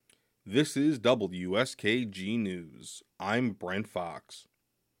This is WSKG News. I'm Brent Fox.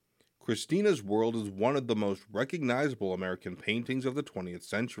 Christina's World is one of the most recognizable American paintings of the 20th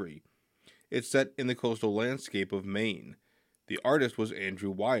century. It's set in the coastal landscape of Maine. The artist was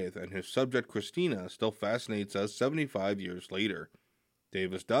Andrew Wyeth, and his subject Christina still fascinates us 75 years later.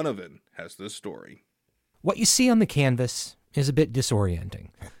 Davis Donovan has this story. What you see on the canvas is a bit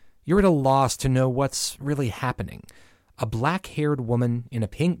disorienting. You're at a loss to know what's really happening. A black-haired woman in a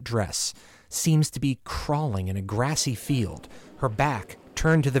pink dress seems to be crawling in a grassy field, her back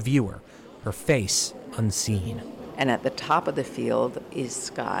turned to the viewer, her face unseen. And at the top of the field is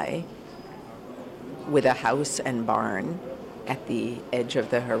sky with a house and barn at the edge of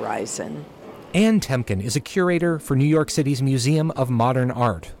the horizon. Ann Temkin is a curator for New York City's Museum of Modern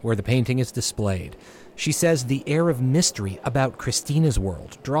Art, where the painting is displayed. She says the air of mystery about Christina's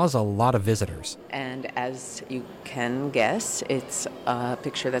World draws a lot of visitors. And as you can guess, it's a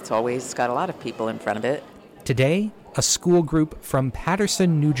picture that's always got a lot of people in front of it. Today, a school group from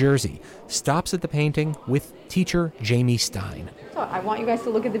Paterson, New Jersey, stops at the painting with teacher Jamie Stein. So I want you guys to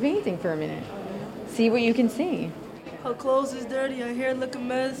look at the painting for a minute. See what you can see. Her clothes is dirty, her hair look a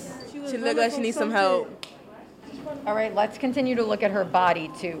mess. She look like she needs some help. All right, let's continue to look at her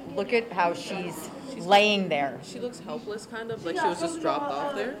body, too. Look at how she's laying there. She looks helpless, kind of, like she was just dropped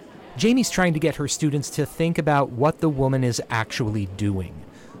off there. Jamie's trying to get her students to think about what the woman is actually doing.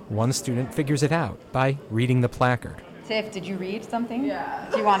 One student figures it out by reading the placard. Tiff, did you read something? Yeah.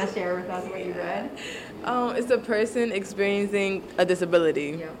 Do you want to share with us what you read? It's a person experiencing a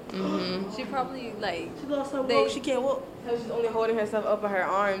disability. Yeah. Mm-hmm. She probably, she lost her walk, she can't walk. She's only holding herself up with her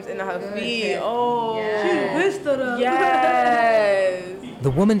arms and not her feet. Okay. Oh. Yeah. She missed it up. Yes.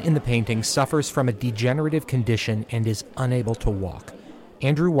 The woman in the painting suffers from a degenerative condition and is unable to walk.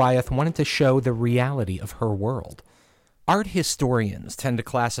 Andrew Wyeth wanted to show the reality of her world. Art historians tend to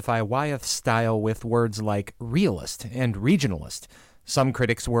classify Wyeth's style with words like realist and regionalist. Some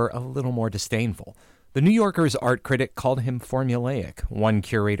critics were a little more disdainful. The New Yorker's art critic called him formulaic. One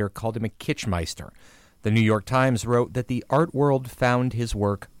curator called him a kitschmeister. The New York Times wrote that the art world found his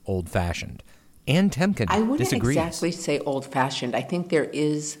work old-fashioned. Ann Temkin I wouldn't disagrees. exactly say old-fashioned. I think there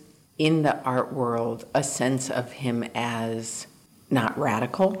is, in the art world, a sense of him as not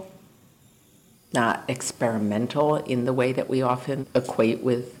radical, not experimental in the way that we often equate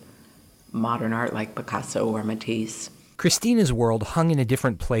with modern art like Picasso or Matisse. Christina's World hung in a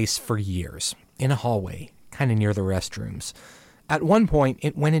different place for years, in a hallway, kind of near the restrooms. At one point,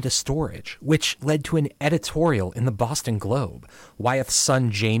 it went into storage, which led to an editorial in the Boston Globe. Wyeth's son,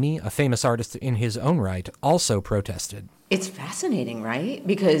 Jamie, a famous artist in his own right, also protested. It's fascinating, right?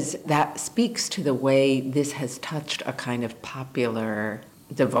 Because that speaks to the way this has touched a kind of popular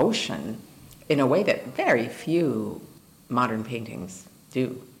devotion in a way that very few modern paintings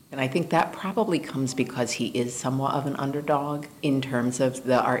do. And I think that probably comes because he is somewhat of an underdog in terms of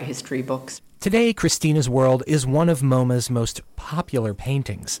the art history books. Today, Christina's World is one of MoMA's most popular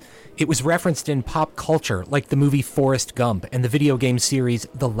paintings. It was referenced in pop culture, like the movie Forrest Gump and the video game series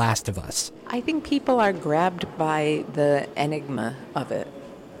The Last of Us. I think people are grabbed by the enigma of it,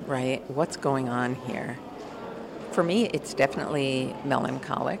 right? What's going on here? For me, it's definitely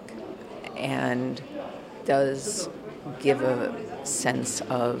melancholic and does give a sense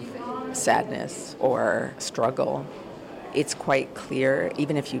of sadness or struggle. It's quite clear,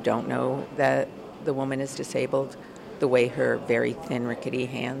 even if you don't know that the woman is disabled, the way her very thin, rickety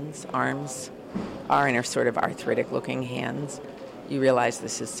arms are, and her sort of arthritic-looking hands, you realize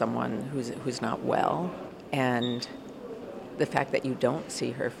this is someone who's not well. And the fact that you don't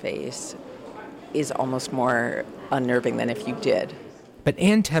see her face is almost more unnerving than if you did. But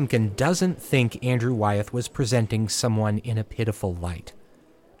Ann Temkin doesn't think Andrew Wyeth was presenting someone in a pitiful light.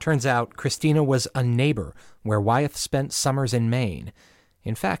 Turns out Christina was a neighbor where Wyeth spent summers in Maine.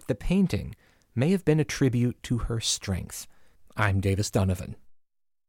 In fact, the painting may have been a tribute to her strength. I'm Davis Donovan.